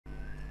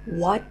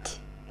What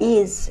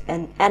is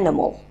an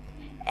animal?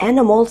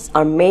 Animals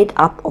are made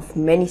up of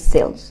many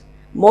cells.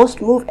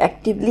 Most move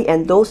actively,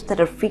 and those that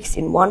are fixed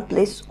in one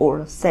place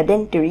or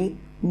sedentary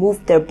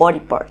move their body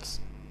parts.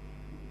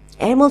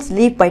 Animals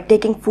live by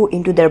taking food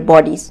into their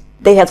bodies.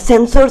 They have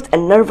sensors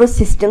and nervous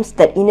systems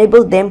that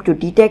enable them to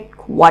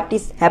detect what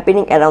is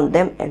happening around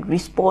them and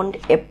respond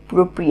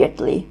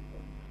appropriately.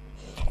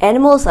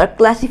 Animals are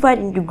classified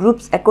into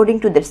groups according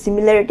to their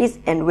similarities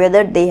and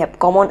whether they have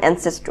common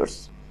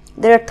ancestors.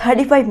 There are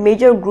 35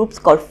 major groups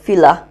called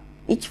phyla.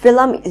 Each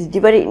phylum is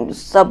divided into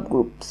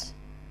subgroups.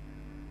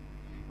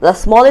 The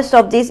smallest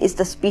of these is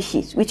the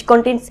species, which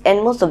contains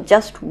animals of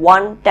just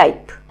one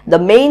type. The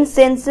main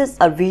senses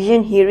are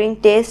vision,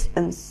 hearing, taste,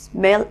 and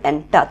smell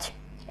and touch.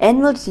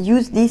 Animals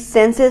use these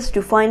senses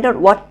to find out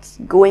what's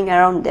going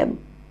around them.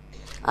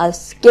 A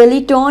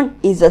skeleton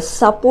is a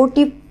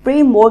supportive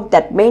framework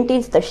that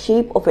maintains the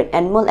shape of an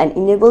animal and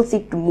enables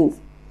it to move.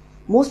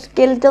 Most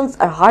skeletons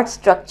are hard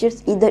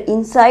structures either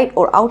inside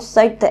or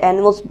outside the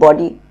animal's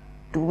body,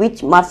 to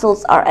which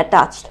muscles are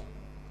attached.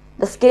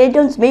 The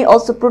skeletons may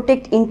also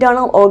protect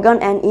internal organ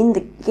and, in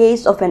the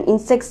case of an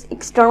insect's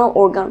external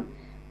organ,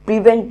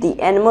 prevent the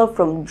animal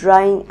from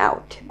drying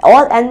out.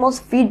 All animals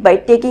feed by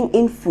taking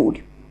in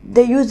food.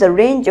 They use a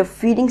range of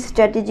feeding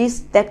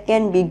strategies that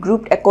can be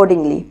grouped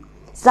accordingly.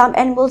 Some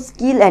animals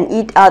kill and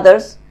eat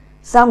others.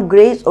 Some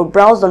graze or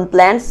browse on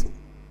plants.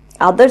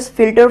 Others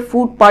filter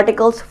food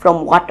particles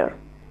from water.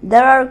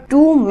 There are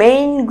two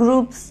main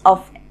groups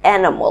of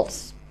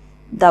animals: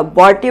 the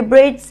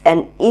vertebrates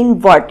and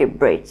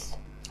invertebrates.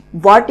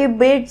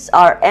 Vertebrates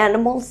are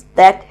animals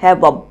that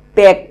have a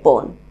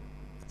backbone,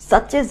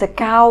 such as a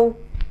cow,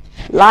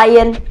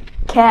 lion,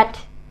 cat,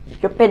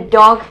 your pet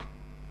dog,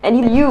 and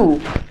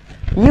you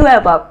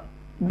have a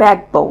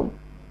backbone,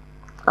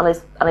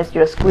 unless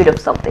you're a squid or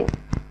something.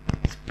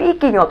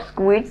 Speaking of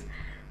squids,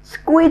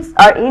 squids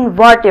are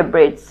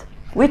invertebrates,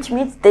 which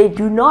means they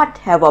do not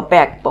have a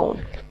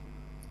backbone.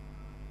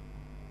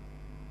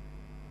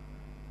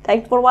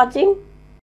 Thanks for watching.